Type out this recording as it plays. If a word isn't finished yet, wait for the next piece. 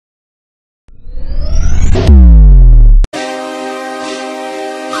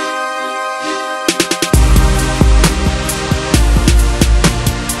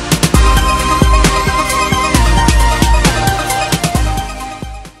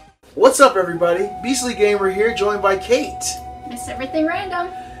What's up, everybody? Beastly Gamer here, joined by Kate. Miss Everything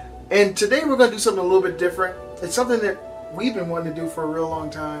Random. And today we're going to do something a little bit different. It's something that we've been wanting to do for a real long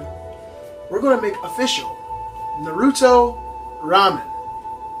time. We're going to make official Naruto Ramen.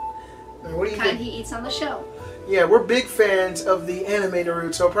 Now, what do you Kind think? he eats on the show. Yeah, we're big fans of the anime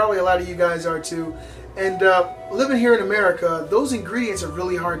Naruto. Probably a lot of you guys are too. And living here in America, those ingredients are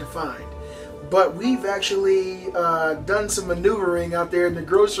really hard to find. But we've actually done some maneuvering out there in the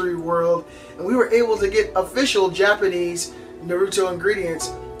grocery world, and we were able to get official Japanese Naruto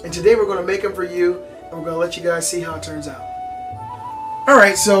ingredients. And today we're going to make them for you, and we're going to let you guys see how it turns out.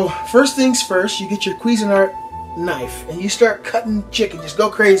 Alright, so first things first, you get your Cuisinart knife, and you start cutting chicken. Just go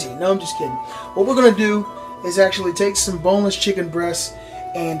crazy. No, I'm just kidding. What we're going to do is actually take some boneless chicken breasts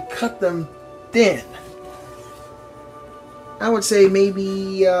and cut them thin. I would say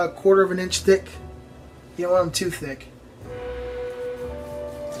maybe a quarter of an inch thick. You don't want them too thick.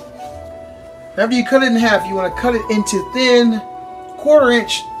 After you cut it in half, you want to cut it into thin,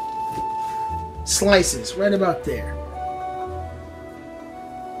 quarter-inch slices, right about there.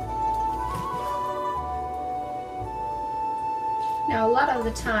 Now, a lot of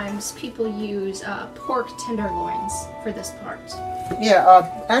the times people use pork tenderloins for this part.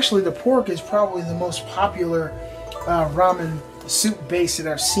 Yeah, actually the pork is probably the most popular ramen soup base that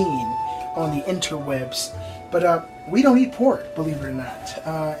I've seen on the interwebs. But we don't eat pork, believe it or not.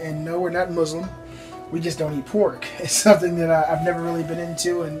 And no, we're not Muslim. We just don't eat pork. It's something that I've never really been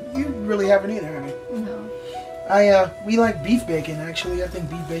into, and you really haven't either, have you? No. We like beef bacon, actually. I think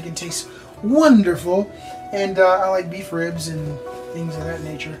beef bacon tastes wonderful. And I like beef ribs and things of that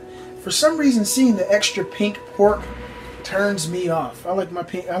nature. For some reason, seeing the extra pink pork turns me off. I like my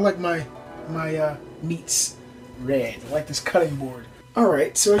pink. I like my meats red. I like this cutting board.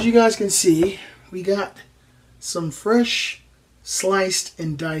 Alright, so as you guys can see, we got some fresh sliced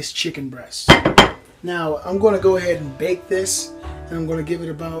and diced chicken breasts. Now, I'm going to go ahead and bake this, and I'm going to give it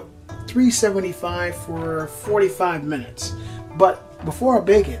about 375 for 45 minutes. But before I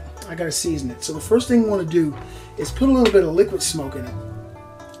bake it, I got to season it. So the first thing I want to do is put a little bit of liquid smoke in it.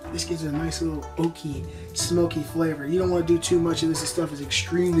 This gives it a nice little oaky, smoky flavor. You don't want to do too much of this. This stuff is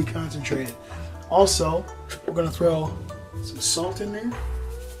extremely concentrated. Also, we're going to throw some salt in there.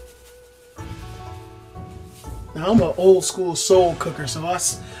 Now, I'm an old school soul cooker, so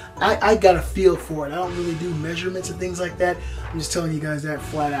I got a feel for it. I don't really do measurements and things like that. I'm just telling you guys that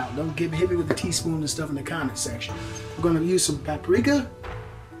flat out. Don't hit me with the teaspoon and stuff in the comment section. We're going to use some paprika.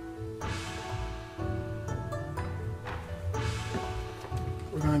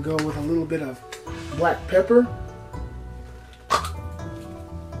 We're going to go with a little bit of black pepper.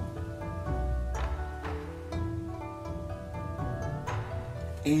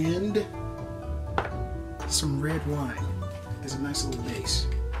 And some red wine as a nice little base.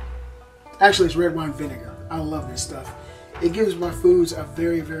 Actually, it's red wine vinegar. I love this stuff. It gives my foods a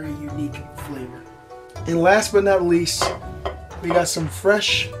very, very unique flavor. And last but not least, we got some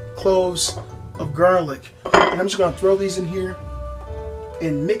fresh cloves of garlic. And I'm just going to throw these in here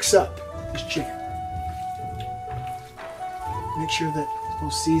and mix up this chicken. Make sure that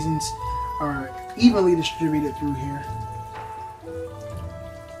those seasons are evenly distributed through here,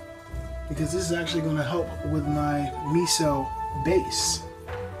 because this is actually going to help with my miso base.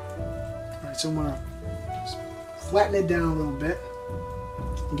 Alright, so I'm going to flatten it down a little bit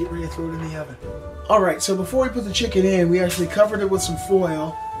and get ready to throw it in the oven. Alright, so before we put the chicken in, we actually covered it with some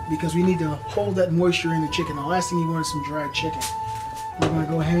foil because we need to hold that moisture in the chicken. The last thing you want is some dried chicken. We're going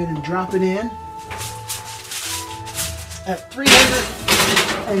to go ahead and drop it in at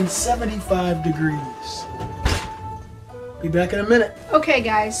 375 degrees. Be back in a minute. Okay,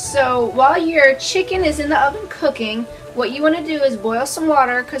 guys, so while your chicken is in the oven cooking, what you want to do is boil some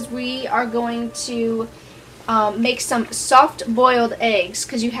water, because we are going to make some soft boiled eggs,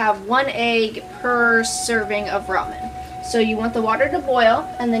 because you have 1 egg per serving of ramen. So you want the water to boil,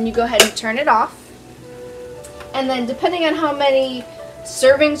 and then you go ahead and turn it off. And then depending on how many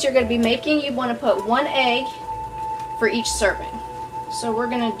servings you're going to be making, you want to put 1 egg for each serving. So we're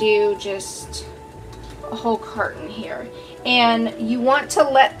going to do just a whole carton here. And you want to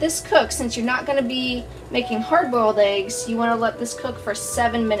let this cook, since you're not going to be making hard-boiled eggs, you want to let this cook for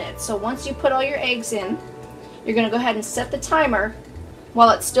 7 minutes. So once you put all your eggs in, you're going to go ahead and set the timer while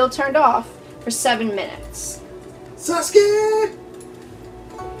it's still turned off for 7 minutes. Sasuke!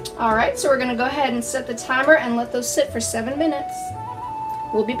 Alright, so we're going to go ahead and set the timer and let those sit for 7 minutes.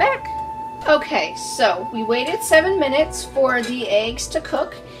 We'll be back. Okay, so we waited 7 minutes for the eggs to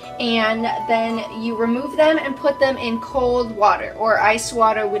cook, and then you remove them and put them in cold water or ice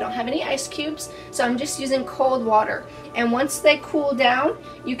water. We don't have any ice cubes, so I'm just using cold water. And once they cool down,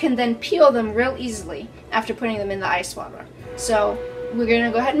 you can then peel them real easily after putting them in the ice water. So we're going to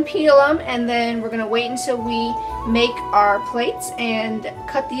go ahead and peel them, and then we're going to wait until we make our plates and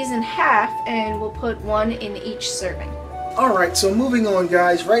cut these in half, and we'll put one in each serving. Alright, so moving on,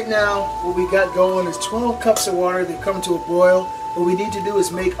 guys. Right now, what we got going is 12 cups of water. They've come to a boil. What we need to do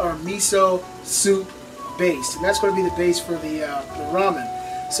is make our miso soup base, and that's going to be the base for the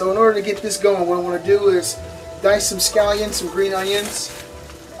ramen. So in order to get this going, what I want to do is dice some scallions, some green onions.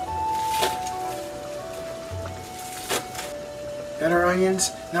 Got our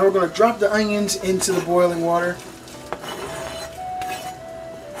onions. Now we're going to drop the onions into the boiling water.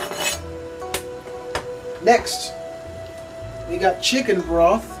 Next, we got chicken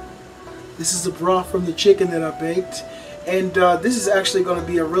broth. This is the broth from the chicken that I baked. And this is actually going to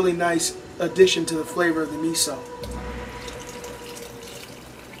be a really nice addition to the flavor of the miso.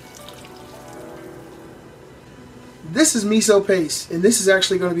 This is miso paste, and this is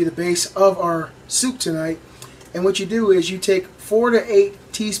actually going to be the base of our soup tonight. And what you do is you take 4 to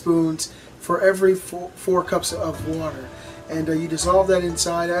 8 teaspoons for every 4 cups of water. And you dissolve that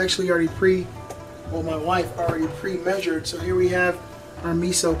inside. I actually already my wife already pre-measured. So here we have our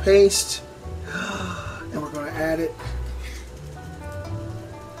miso paste. And we're going to add it.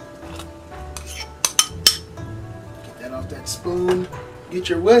 Get that off that spoon. Get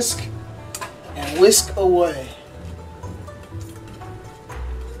your whisk and whisk away.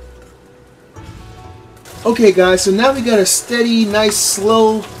 Okay guys, so now we got a steady, nice,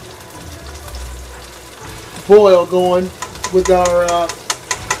 slow boil going with our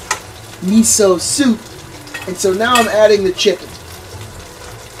miso soup. And so now I'm adding the chicken.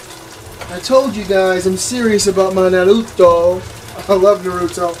 I told you guys I'm serious about my Naruto. I love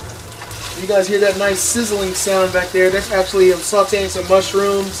Naruto. You guys hear that nice sizzling sound back there? That's actually sauteing some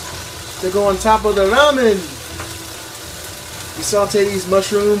mushrooms to go on top of the ramen. You saute these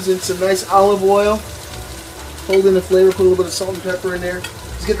mushrooms in some nice olive oil. Hold in the flavor, put a little bit of salt and pepper in there.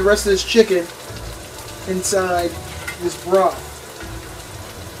 Let's get the rest of this chicken inside this broth.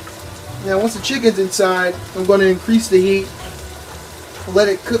 Now once the chicken's inside, I'm going to increase the heat. Let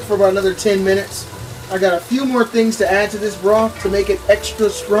it cook for about another 10 minutes. I got a few more things to add to this broth to make it extra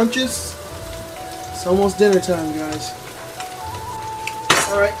scrumptious. It's almost dinner time, guys.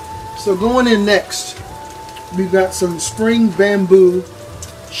 Alright, so going in next, we've got some spring bamboo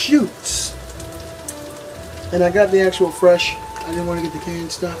shoots. And I got the actual fresh. I didn't want to get the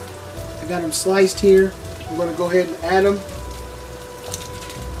canned stuff. I got them sliced here. I'm going to go ahead and add them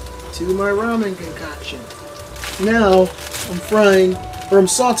to my ramen concoction. Now I'm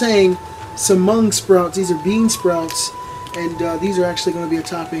sauteing some mung sprouts. These are bean sprouts, and these are actually going to be a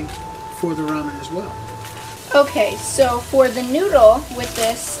topping for the ramen as well. Okay, so for the noodle with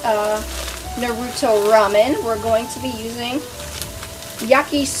this Naruto ramen, we're going to be using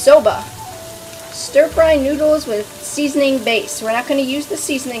yakisoba. Stir-fry noodles with seasoning base. We're not going to use the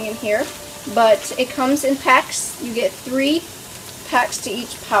seasoning in here, but it comes in packs. You get 3 packs to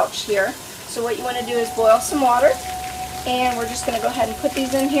each pouch here. So what you want to do is boil some water, and we're just going to go ahead and put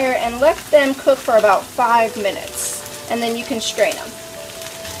these in here and let them cook for about 5 minutes, and then you can strain them.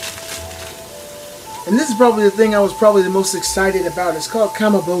 And this is probably the thing I was probably the most excited about. It's called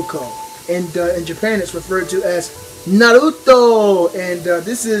kamaboko, and in Japan it's referred to as Naruto, and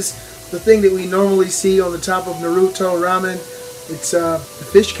this is the thing that we normally see on the top of Naruto ramen. It's the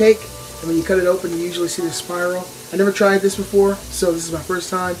fish cake, and when you cut it open you usually see the spiral. I never tried this before, so this is my first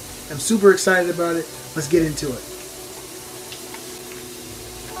time. I'm super excited about it. Let's get into it.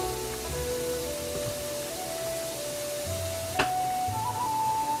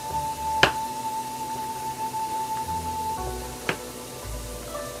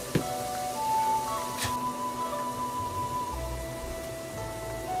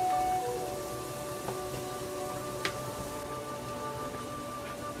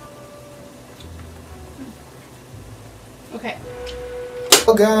 Okay.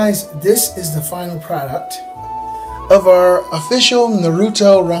 Well guys, this is the final product of our official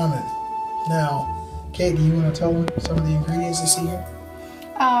Naruto ramen. Now, Kate, do you want to tell them some of the ingredients you see here?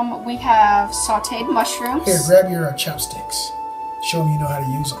 We have sauteed mushrooms. Here, grab your chopsticks. Show them you know how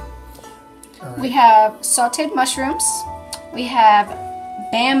to use them. All right. We have sauteed mushrooms. We have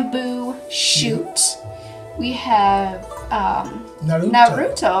bamboo shoot. We have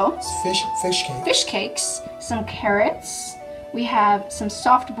Naruto. Fish cake. Fish cakes. Some carrots. We have some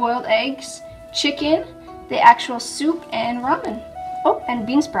soft boiled eggs, chicken, the actual soup, and ramen. Oh, and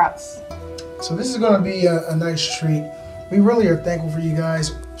bean sprouts. So this is going to be a nice treat. We really are thankful for you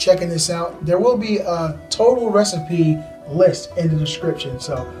guys checking this out. There will be a total recipe list in the description.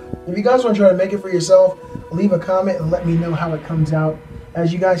 So if you guys want to try to make it for yourself, leave a comment and let me know how it comes out.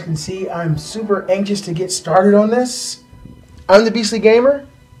 As you guys can see, I'm super anxious to get started on this. I'm the Beastly Gamer.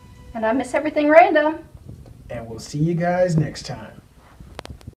 And I miss everything random. And we'll see you guys next time.